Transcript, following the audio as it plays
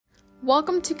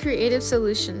Welcome to Creative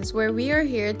Solutions, where we are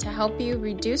here to help you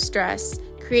reduce stress,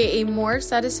 create a more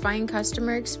satisfying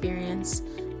customer experience,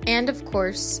 and of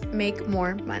course, make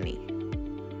more money.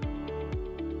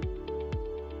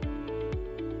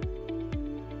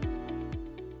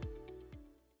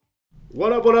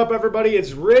 What up, everybody?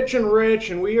 It's Rich,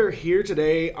 and we are here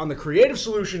today on the Creative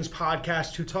Solutions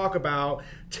podcast to talk about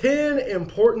 10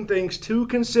 important things to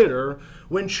consider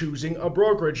when choosing a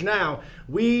brokerage. Now,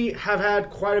 we have had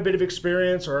quite a bit of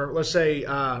experience, or let's say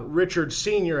Richard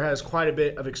Sr. has quite a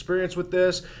bit of experience with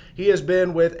this. He has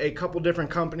been with a couple different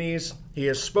companies. He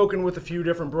has spoken with a few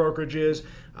different brokerages,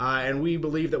 and we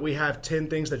believe that we have 10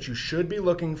 things that you should be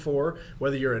looking for.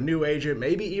 Whether you're a new agent,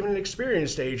 maybe even an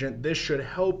experienced agent, this should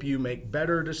help you make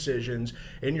better decisions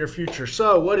in your future.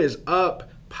 So, what is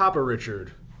up, Papa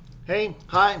Richard? Hey,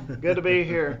 hi, good to be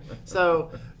here.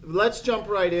 So let's jump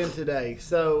right in today.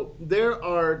 So there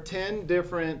are 10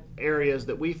 different areas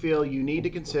that we feel you need to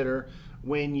consider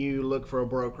when you look for a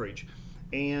brokerage.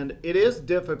 And it is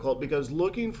difficult because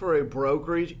looking for a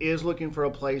brokerage is looking for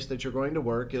a place that you're going to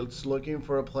work. It's looking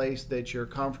for a place that you're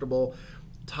comfortable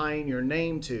tying your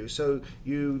name to. So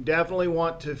you definitely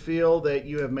want to feel that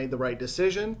you have made the right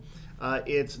decision.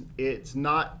 It's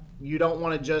not, you don't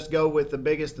want to just go with the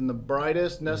biggest and the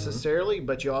brightest necessarily,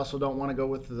 but you also don't want to go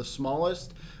with the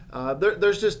smallest.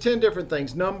 There's just 10 different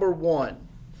things. Number one,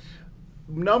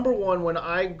 when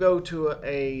I go to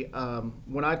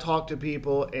when I talk to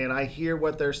people and I hear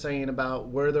what they're saying about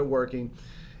where they're working,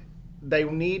 they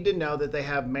need to know that they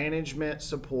have management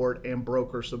support and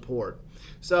broker support.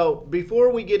 So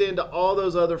before we get into all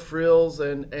those other frills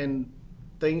and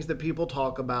things that people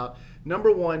talk about,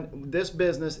 number one, this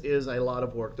business is a lot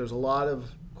of work. There's a lot of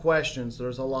questions.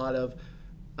 There's a lot of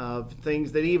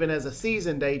things that even as a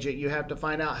seasoned agent, you have to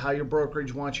find out how your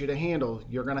brokerage wants you to handle.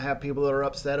 You're going to have people that are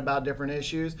upset about different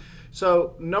issues.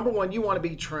 So number one, you want to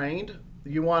be trained.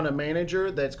 You want a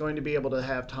manager that's going to be able to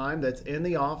have time, that's in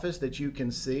the office, that you can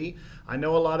see. I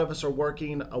know a lot of us are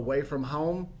working away from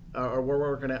home, or we're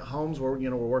working at homes where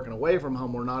we're working away from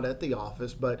home. We're not at the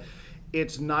office, but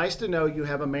it's nice to know you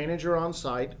have a manager on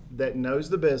site that knows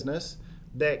the business,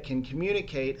 that can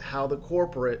communicate how the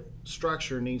corporate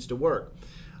structure needs to work.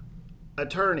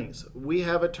 Attorneys. We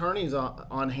have attorneys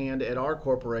on hand at our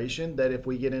corporation that if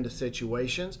we get into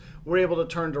situations, we're able to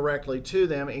turn directly to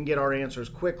them and get our answers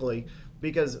quickly,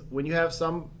 because when you have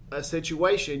a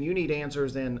situation, you need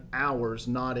answers in hours,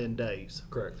 not in days.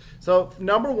 Correct. So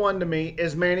number one to me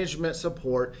is management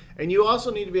support, and you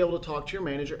also need to be able to talk to your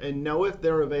manager and know if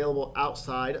they're available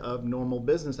outside of normal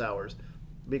business hours,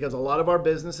 because a lot of our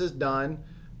business is done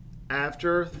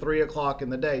after 3 o'clock in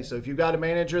the day. So if you've got a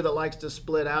manager that likes to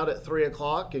split out at 3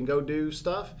 o'clock and go do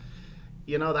stuff,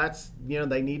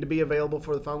 they need to be available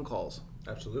for the phone calls.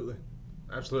 Absolutely.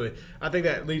 I think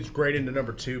that leads great into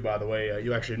number two, by the way.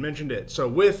 You actually mentioned it. So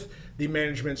with the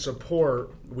management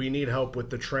support, we need help with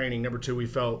the training. Number two, we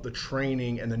felt the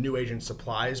training and the new agent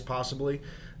supplies possibly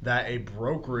that a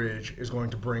brokerage is going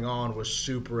to bring on was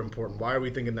super important. Why are we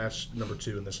thinking that's number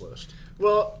two in this list?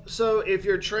 Well, so if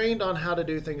you're trained on how to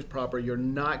do things proper, you're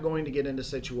not going to get into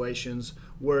situations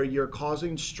where you're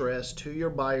causing stress to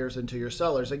your buyers and to your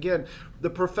sellers. Again,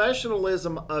 the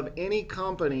professionalism of any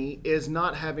company is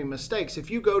not having mistakes.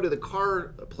 If you go to the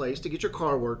car place to get your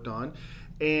car worked on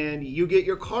and you get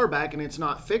your car back and it's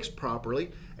not fixed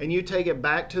properly, and you take it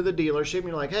back to the dealership and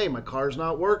you're like, hey, my car's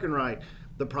not working right,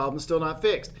 the problem's still not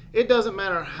fixed. It doesn't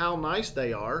matter how nice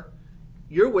they are.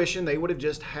 You're wishing they would have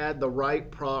just had the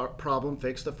right problem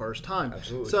fixed the first time.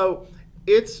 Absolutely. So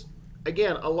it's,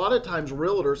 again, a lot of times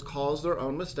realtors cause their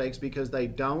own mistakes because they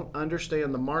don't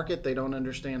understand the market. They don't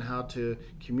understand how to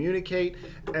communicate.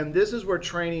 And this is where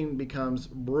training becomes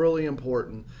really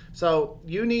important. So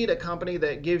you need a company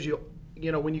that gives you,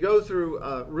 when you go through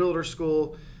realtor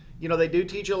school, they do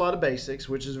teach you a lot of basics,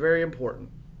 which is very important.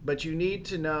 But you need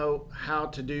to know how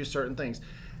to do certain things.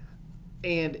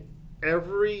 And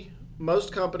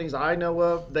most companies I know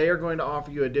of, they are going to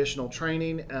offer you additional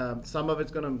training. Some of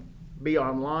it's going to be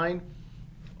online.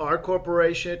 Our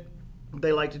corporation,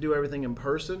 they like to do everything in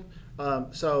person.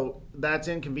 So that's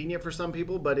inconvenient for some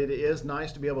people, but it is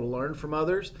nice to be able to learn from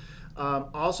others.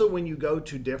 Also, when you go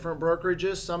to different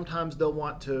brokerages, sometimes they'll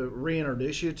want to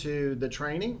reintroduce you to the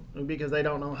training because they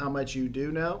don't know how much you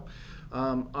do know.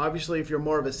 Obviously, if you're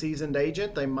more of a seasoned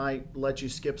agent, they might let you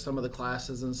skip some of the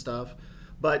classes and stuff.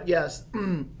 But yes,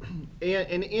 and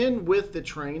in with the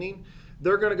training,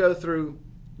 they're going to go through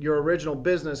your original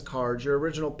business cards, your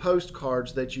original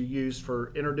postcards that you use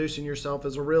for introducing yourself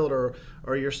as a realtor,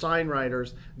 or your sign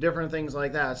writers, different things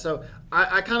like that. So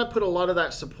I kind of put a lot of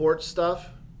that support stuff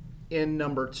in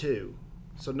number two.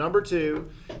 So number 2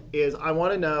 is I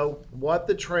want to know what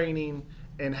the training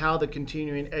and how the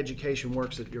continuing education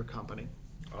works at your company.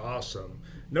 Awesome.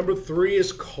 Number 3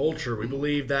 is culture. We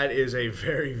believe that is a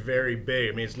very, very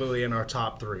big, it's literally in our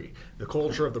top 3. The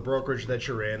culture of the brokerage that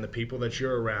you're in, the people that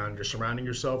you're around, you're surrounding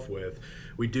yourself with.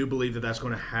 We do believe that that's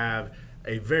going to have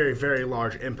a very, very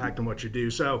large impact on what you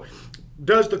do. So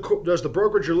does the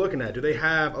brokerage you're looking at, do they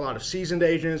have a lot of seasoned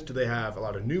agents? Do they have a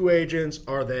lot of new agents?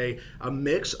 Are they a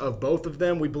mix of both of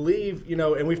them? We believe,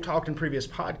 and we've talked in previous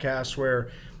podcasts where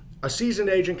a seasoned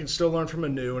agent can still learn from a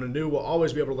new, and a new will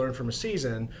always be able to learn from a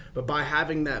seasoned. But by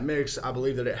having that mix, I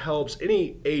believe that it helps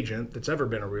any agent that's ever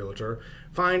been a realtor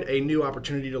find a new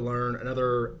opportunity to learn,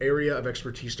 another area of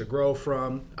expertise to grow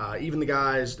from. Even the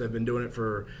guys that have been doing it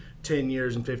for 10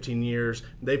 years and 15 years,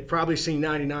 they've probably seen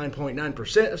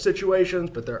 99.9% of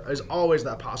situations, but there is always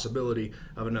that possibility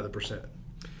of another percent.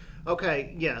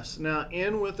 Okay, yes. Now,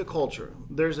 in with the culture,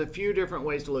 there's a few different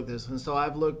ways to look at this. And so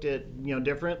I've looked at,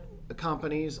 different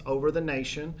companies over the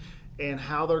nation and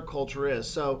how their culture is.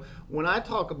 So when I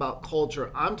talk about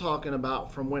culture, I'm talking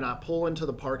about from when I pull into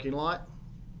the parking lot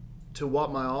to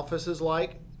what my office is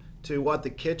like, to what the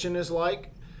kitchen is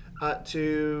like,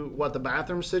 to what the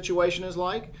bathroom situation is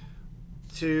like,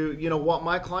 to what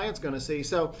my client's going to see.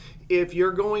 So if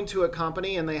you're going to a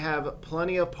company and they have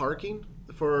plenty of parking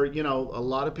for a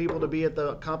lot of people to be at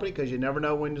the company, because you never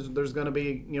know when there's going to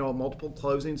be multiple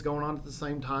closings going on at the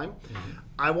same time. Mm-hmm.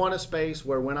 I want a space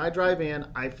where when I drive in,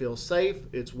 I feel safe,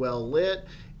 it's well lit,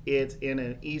 it's in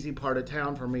an easy part of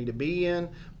town for me to be in.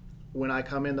 When I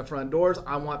come in the front doors,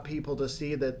 I want people to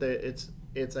see that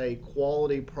it's a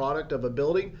quality product of a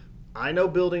building. I know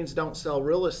buildings don't sell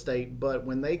real estate, but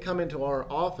when they come into our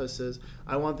offices,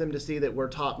 I want them to see that we're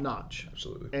top notch.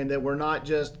 Absolutely. And that we're not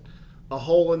just a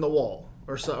hole in the wall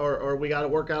or we got to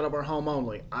work out of our home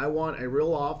only. I want a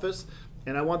real office,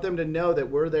 and I want them to know that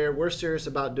we're there, we're serious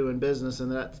about doing business,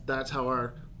 and that's how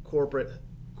our corporate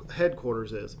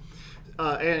headquarters is,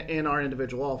 and in our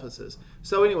individual offices.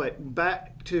 So anyway,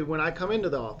 back to when I come into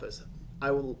the office, I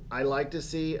like to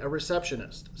see a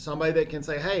receptionist, somebody that can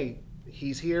say, hey,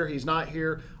 he's here, he's not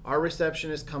here. Our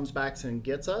receptionist comes back and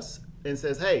gets us and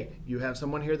says, hey, you have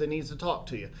someone here that needs to talk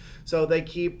to you. So they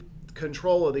keep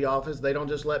control of the office. They don't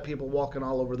just let people walking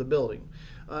all over the building.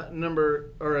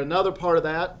 Another part of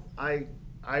that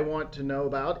I want to know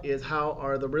about is how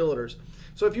are the realtors.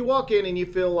 So if you walk in and you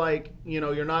feel like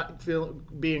you're not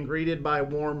being greeted by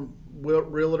warm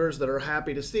realtors that are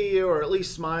happy to see you, or at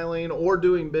least smiling or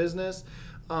doing business,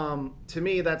 to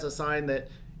me that's a sign that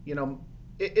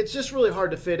it's just really hard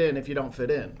to fit in if you don't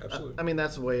fit in. Absolutely.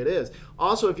 That's the way it is.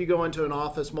 Also, if you go into an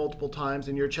office multiple times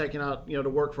and you're checking out, to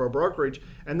work for a brokerage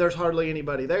and there's hardly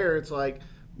anybody there, it's like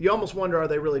you almost wonder, are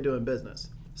they really doing business?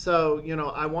 So,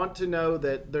 I want to know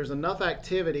that there's enough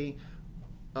activity,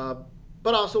 but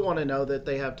also want to know that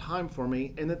they have time for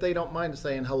me and that they don't mind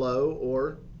saying hello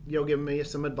or, giving me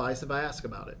some advice if I ask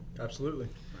about it. Absolutely.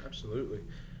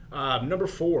 Number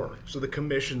 4, so the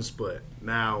commission split.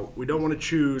 Now, we don't want to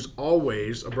choose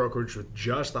always a brokerage with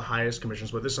just the highest commission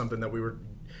split. This is something that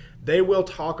they will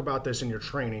talk about this in your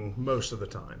training most of the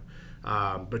time.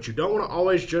 But you don't want to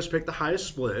always just pick the highest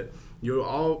split. You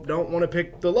all don't want to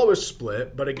pick the lowest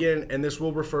split. But again, and this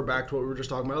will refer back to what we were just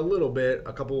talking about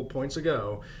a couple of points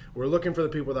ago, we're looking for the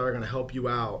people that are going to help you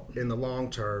out in the long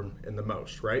term and the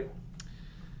most, right?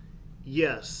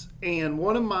 Yes, and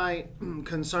one of my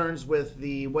concerns with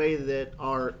the way that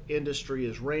our industry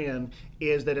is ran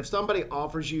is that if somebody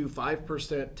offers you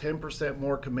 5%, 10%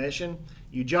 more commission,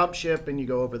 you jump ship and you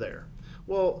go over there.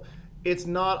 Well, it's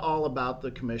not all about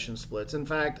the commission splits. In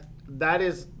fact, that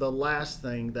is the last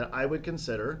thing that I would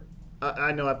consider.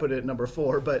 I know I put it at number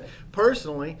 4, but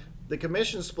personally, the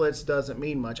commission splits doesn't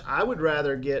mean much. I would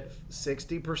rather get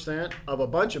 60% of a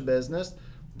bunch of business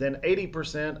than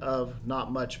 80% of not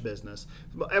much business.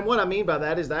 And what I mean by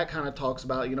that is that kind of talks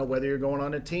about, whether you're going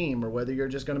on a team or whether you're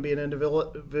just going to be an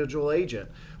individual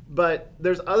agent. But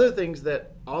there's other things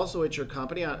that also at your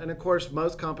company, and of course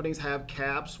most companies have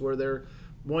caps where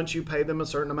once you pay them a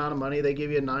certain amount of money, they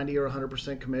give you a 90 or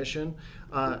 100% commission.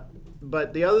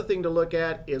 But the other thing to look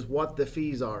at is what the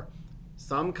fees are.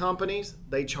 Some companies,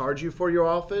 they charge you for your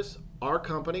office. Our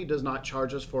company does not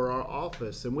charge us for our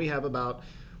office. And we have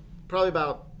probably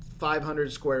about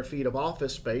 500 square feet of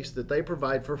office space that they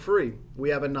provide for free. We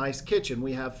have a nice kitchen.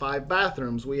 We have 5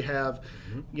 bathrooms. We have,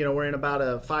 we're in about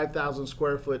a 5,000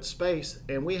 square foot space,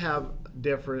 and we have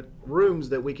different rooms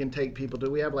that we can take people to.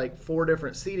 We have like 4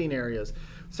 different seating areas.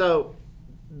 So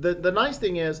the nice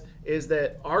thing is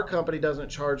that our company doesn't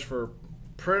charge for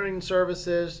printing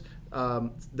services.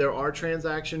 There are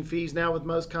transaction fees now with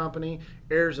most company,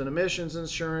 errors and omissions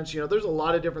insurance. There's a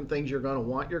lot of different things you're going to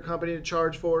want your company to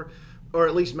charge for, or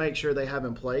at least make sure they have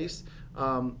in place.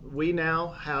 We now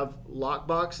have lock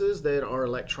boxes that are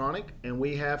electronic, and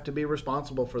we have to be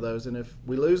responsible for those. And if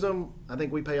we lose them, I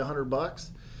think we pay $100.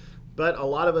 But a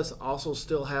lot of us also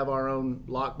still have our own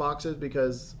lock boxes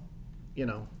because,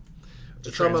 it's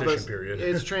a transition period.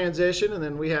 It's transition, and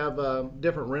then we have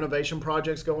different renovation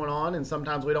projects going on, and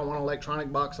sometimes we don't want an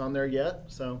electronic box on there yet.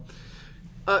 So,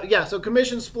 so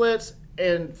commission splits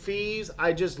and fees,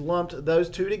 I just lumped those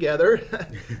two together.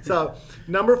 So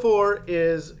number 4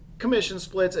 is commission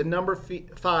splits, and number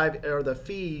 5 are the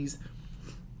fees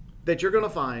that you're going to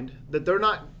find that they're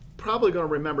not probably going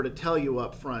to remember to tell you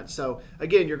up front. So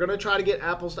again, you're going to try to get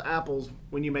apples to apples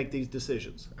when you make these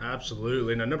decisions.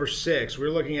 Absolutely. Now, number 6,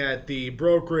 we're looking at the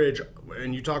brokerage,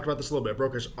 and you talked about this a little bit,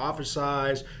 brokerage office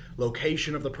size,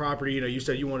 location of the property. You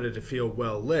said you wanted it to feel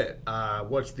well lit.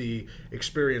 What's the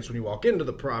experience when you walk into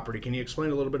the property? Can you explain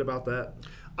a little bit about that?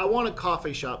 I want a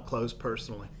coffee shop closed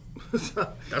personally.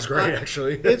 That's great,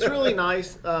 actually. It's really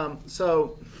nice.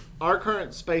 So our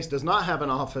current space does not have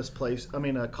an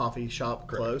a coffee shop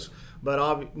close,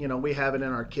 but we have it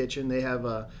in our kitchen. They have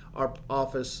our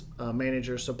office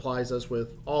manager supplies us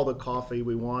with all the coffee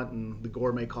we want and the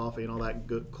gourmet coffee and all that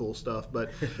good, cool stuff.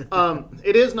 But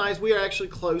it is nice. We are actually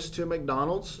close to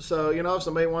McDonald's, so if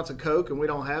somebody wants a Coke and we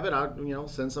don't have it, I'll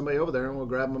send somebody over there and we'll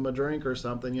grab them a drink or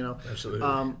something.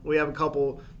 Absolutely. We have a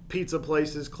couple pizza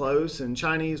places close and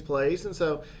Chinese place, and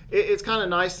so it's kind of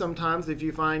nice sometimes if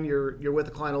you find you're with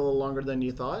a client a little longer than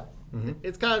you thought. Mm-hmm.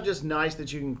 It's kind of just nice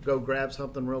that you can go grab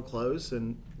something real close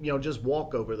and just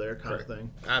walk over there kind of thing.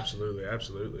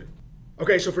 Absolutely.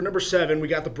 Okay, so for number 7, we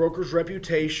got the broker's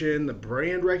reputation, the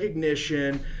brand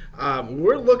recognition.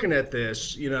 We're looking at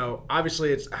this,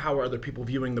 obviously it's how are other people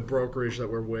viewing the brokerage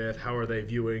that we're with? How are they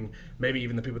viewing maybe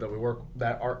even the people that we work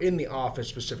that are in the office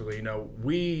specifically?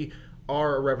 We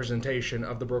are a representation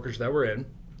of the brokerage that we're in.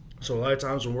 So a lot of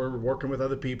times when we're working with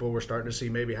other people, we're starting to see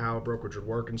maybe how a brokerage would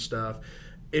work and stuff.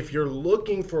 If you're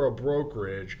looking for a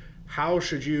brokerage, how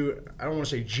should you, I don't want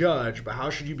to say judge, but how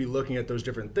should you be looking at those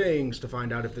different things to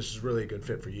find out if this is really a good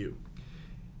fit for you?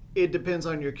 It depends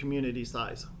on your community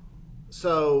size.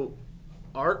 So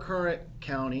our current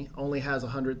county only has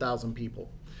 100,000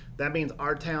 people. That means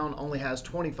our town only has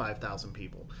 25,000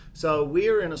 people. So we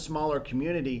are in a smaller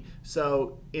community.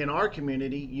 So in our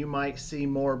community, you might see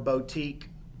more boutique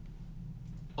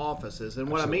offices. And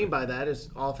what Absolutely. I mean by that is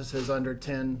offices under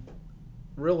 10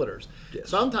 realtors. Yes.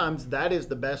 Sometimes that is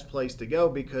the best place to go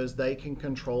because they can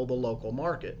control the local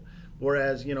market.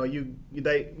 Whereas,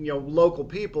 local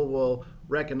people will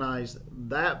recognize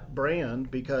that brand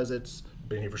because it's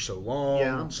been here for so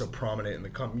long, so prominent in the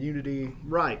community.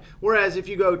 Right. Whereas if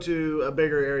you go to a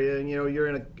bigger area and you're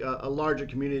in a larger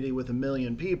community with 1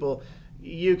 million people,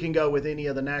 you can go with any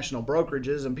of the national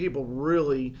brokerages and people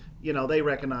really, they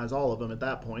recognize all of them at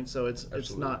that point. So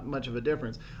it's not much of a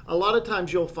difference. A lot of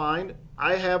times you'll find,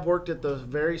 I have worked at the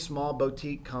very small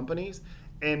boutique companies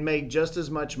and made just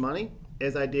as much money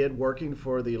as I did working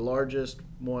for the largest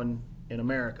one in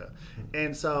America.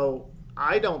 And so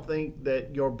I don't think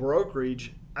that your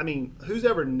brokerage, whose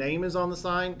ever name is on the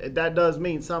sign, that does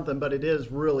mean something, but it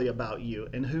is really about you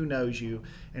and who knows you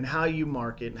and how you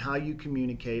market and how you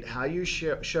communicate, how you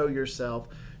show yourself,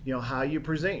 how you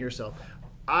present yourself.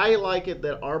 I like it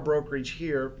that our brokerage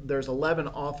here, there's 11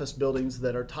 office buildings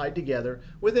that are tied together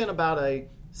within about a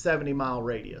 70-mile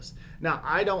radius. Now,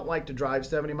 I don't like to drive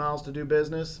 70 miles to do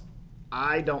business.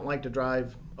 I don't like to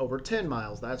drive over 10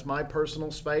 miles. That's my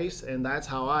personal space, and that's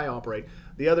how I operate.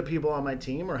 The other people on my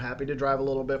team are happy to drive a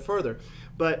little bit further.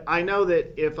 But I know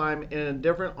that if I'm in a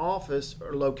different office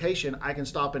or location, I can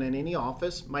stop in any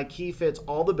office. My key fits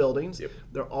all the buildings. Yep.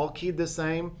 They're all keyed the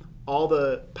same. All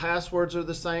the passwords are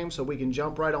the same, so we can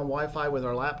jump right on Wi-Fi with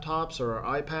our laptops or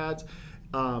our iPads.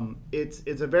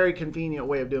 It's a very convenient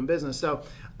way of doing business. So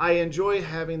I enjoy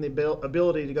having the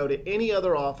ability to go to any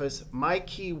other office. My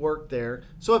key worked there.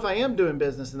 So if I am doing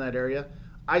business in that area,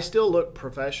 I still look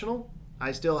professional.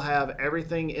 I still have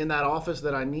everything in that office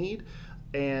that I need.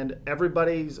 And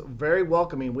everybody's very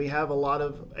welcoming. We have a lot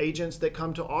of agents that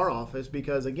come to our office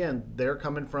because, again, they're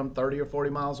coming from 30 or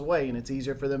 40 miles away, and it's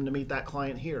easier for them to meet that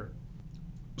client here.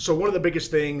 So one of the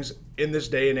biggest things in this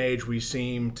day and age, we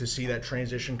seem to see that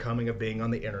transition coming of being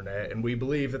on the internet, and we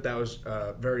believe that was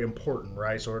very important,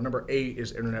 right? So our number 8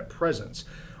 is internet presence.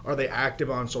 Are they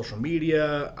active on social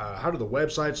media? How do the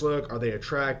websites look? Are they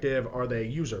attractive? Are they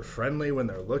user-friendly when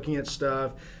they're looking at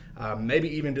stuff? Maybe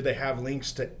even do they have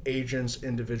links to agents'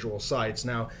 individual sites?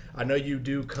 Now, I know you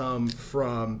do come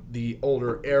from the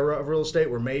older era of real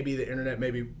estate where maybe the internet,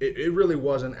 it really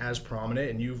wasn't as prominent,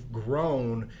 and you've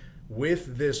grown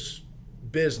with this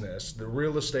business, the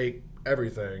real estate,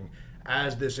 everything,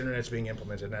 as this internet's being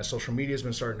implemented and as social media has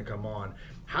been starting to come on.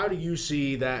 How do you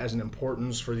see that as an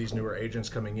importance for these newer agents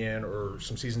coming in or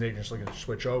some seasoned agents looking to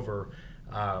switch over?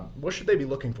 What should they be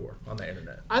looking for on the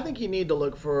internet? I think you need to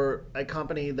look for a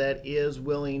company that is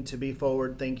willing to be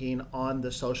forward thinking on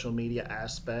the social media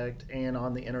aspect and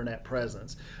on the internet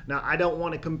presence. Now, I don't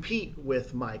want to compete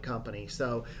with my company.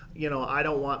 So, I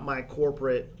don't want my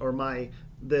corporate or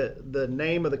the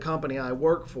name of the company I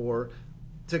work for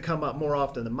to come up more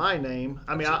often than my name.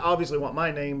 I mean, I obviously want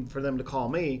my name for them to call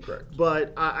me. Correct.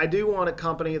 But I do want a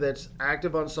company that's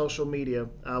active on social media.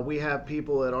 We have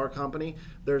people at our company.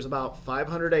 There's about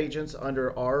 500 agents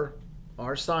under our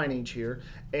signage here,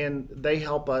 and they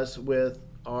help us with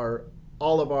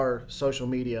all of our social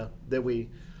media that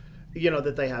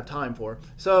that they have time for.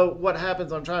 So what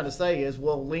happens, I'm trying to say, is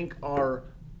we'll link our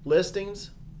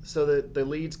listings so that the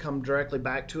leads come directly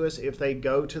back to us if they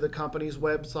go to the company's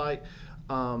website.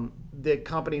 The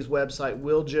company's website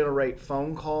will generate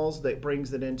phone calls that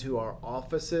brings it into our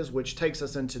offices, which takes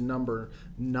us into number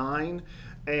 9,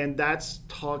 and that's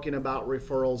talking about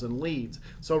referrals and leads.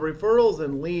 So referrals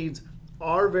and leads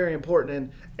are very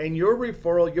important, and your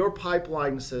referral, your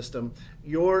pipeline system,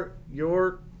 your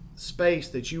space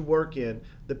that you work in,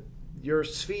 your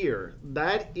sphere,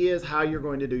 that is how you're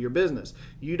going to do your business.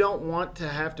 You don't want to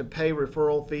have to pay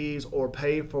referral fees or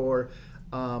pay for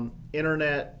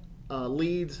internet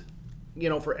leads,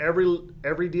 for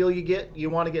every deal you get. You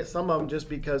want to get some of them just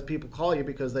because people call you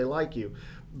because they like you.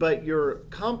 But your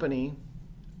company,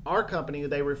 our company,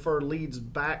 they refer leads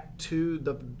back to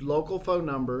the local phone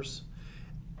numbers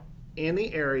in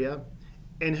the area,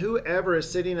 and whoever is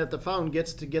sitting at the phone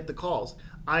gets to get the calls.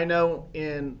 I know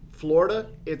in Florida,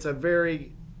 it's a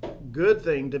very good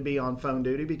thing to be on phone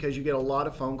duty because you get a lot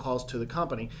of phone calls to the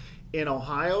company. In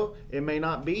Ohio, it may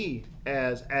not be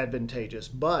as advantageous,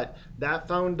 but that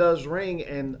phone does ring,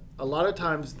 and a lot of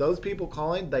times those people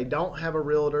calling, they don't have a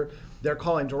realtor. They're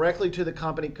calling directly to the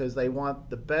company because they want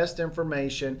the best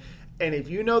information. And if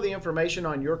you know the information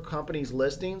on your company's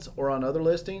listings or on other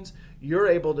listings, you're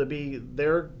able to be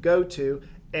their go-to,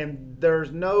 and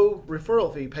there's no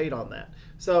referral fee paid on that.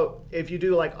 So if you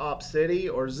do like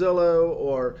OpCity or Zillow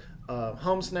or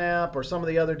HomeSnap or some of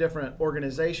the other different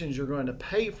organizations you're going to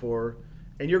pay for,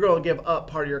 and you're going to give up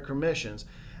part of your commissions.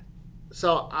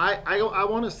 So I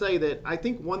want to say that I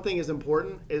think one thing is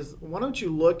important is, why don't you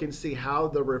look and see how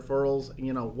the referrals,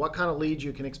 what kind of leads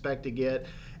you can expect to get.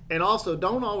 And also,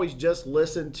 don't always just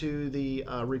listen to the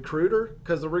recruiter,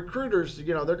 because the recruiters,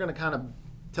 they're going to kind of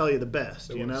tell you the best.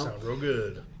 They want to sound real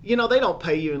good. They don't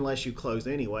pay you unless you close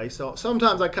anyway. So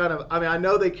sometimes I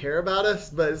know they care about us,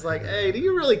 but it's like, hey, do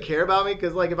you really care about me?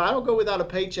 Because if I don't go without a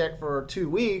paycheck for 2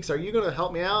 weeks, are you going to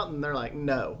help me out? And they're like,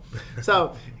 no.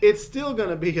 So it's still going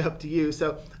to be up to you.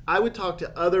 So I would talk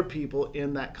to other people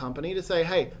in that company to say,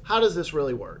 hey, how does this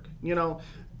really work?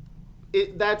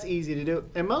 That's easy to do.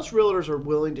 And most realtors are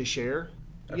willing to share.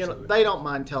 Absolutely. They don't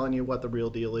mind telling you what the real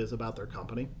deal is about their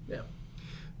company. Yeah.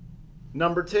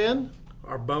 Number 10.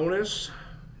 Our bonus.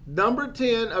 Number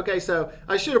 10, okay, so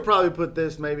I should have probably put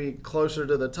this maybe closer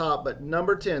to the top, but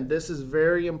number 10, this is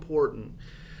very important.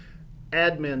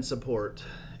 Admin support,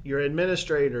 your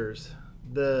administrators,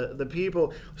 the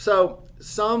people. So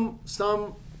some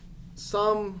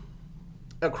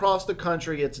across the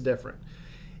country it's different.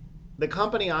 The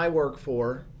company I work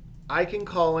for, I can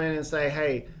call in and say,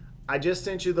 hey, I just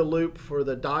sent you the loop for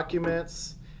the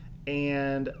documents,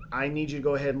 and I need you to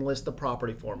go ahead and list the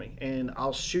property for me. And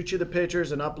I'll shoot you the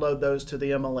pictures and upload those to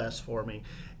the MLS for me.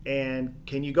 And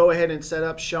can you go ahead and set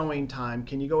up showing time?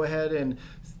 Can you go ahead and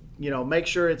make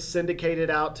sure it's syndicated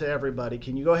out to everybody?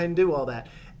 Can you go ahead and do all that?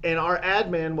 And our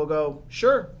admin will go,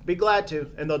 sure, be glad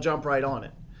to, and they'll jump right on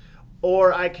it.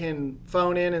 Or I can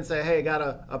phone in and say, hey, I got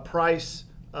a price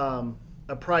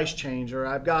change, or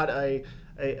I've got a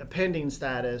pending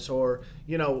status, or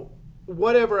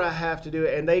whatever I have to do,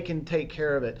 and they can take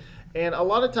care of it. And a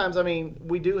lot of times,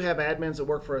 we do have admins that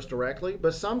work for us directly,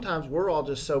 but sometimes we're all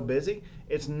just so busy.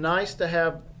 It's nice to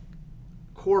have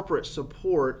corporate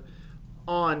support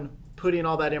on putting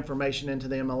all that information into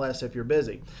the MLS if you're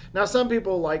busy. Now, some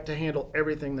people like to handle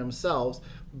everything themselves,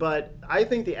 But I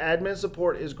think the admin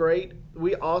support is great.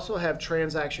 We also have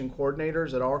transaction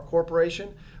coordinators at our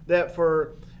corporation that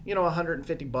for $150,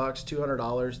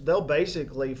 $200, they'll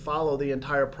basically follow the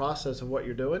entire process of what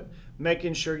you're doing,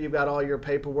 making sure you've got all your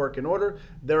paperwork in order.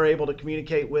 They're able to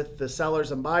communicate with the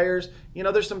sellers and buyers.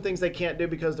 There's some things they can't do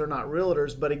because they're not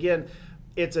realtors, but again,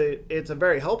 it's a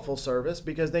very helpful service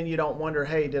because then you don't wonder,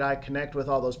 hey, did I connect with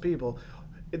all those people?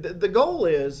 The goal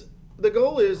is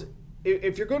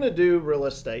if you're going to do real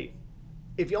estate,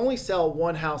 if you only sell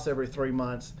one house every 3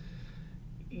 months,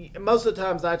 most of the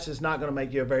times that's just not going to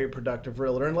make you a very productive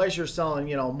realtor unless you're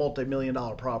selling,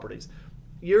 multi-million-dollar properties.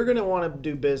 You're going to want to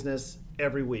do business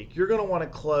every week. You're going to want to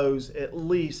close at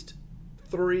least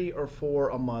 3 or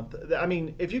 4 a month. I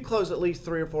mean, if you close at least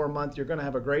 3 or 4 a month, you're going to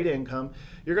have a great income.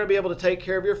 You're going to be able to take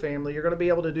care of your family. You're going to be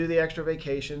able to do the extra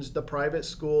vacations, the private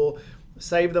school,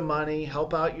 save the money,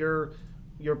 help out your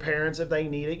parents if they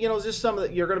need it. Just some of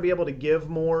that. You're going to be able to give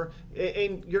more,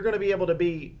 and you're going to be able to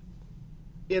be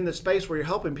in the space where you're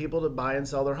helping people to buy and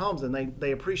sell their homes, and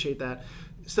they appreciate that.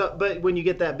 So, but when you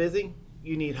get that busy,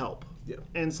 you need help. Yeah.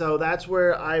 And so that's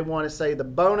where I want to say the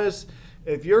bonus,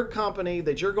 if your company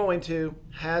that you're going to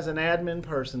has an admin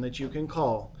person that you can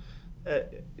call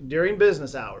during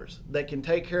business hours that can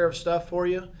take care of stuff for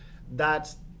you,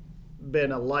 that's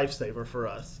been a lifesaver for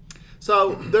us.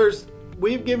 So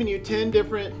we've given you 10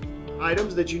 different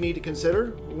items that you need to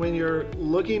consider when you're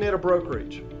looking at a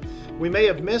brokerage. We may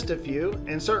have missed a few,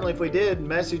 and certainly if we did,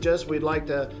 message us. We'd like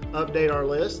to update our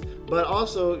list, but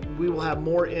also we will have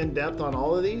more in-depth on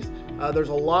all of these. There's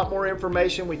a lot more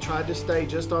information. We tried to stay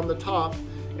just on the top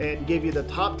and give you the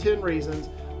top 10 reasons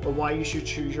of why you should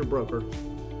choose your broker.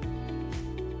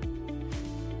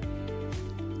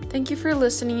 Thank you for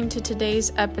listening to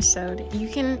today's episode. You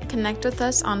can connect with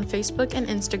us on Facebook and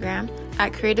Instagram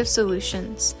at Creative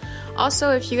Solutions.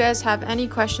 Also, if you guys have any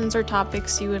questions or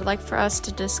topics you would like for us to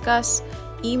discuss,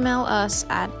 email us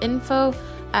at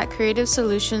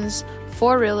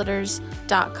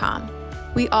info@creativesolutions4realtors.com.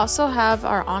 We also have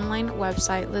our online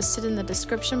website listed in the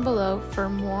description below for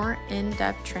more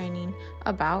in-depth training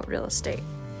about real estate.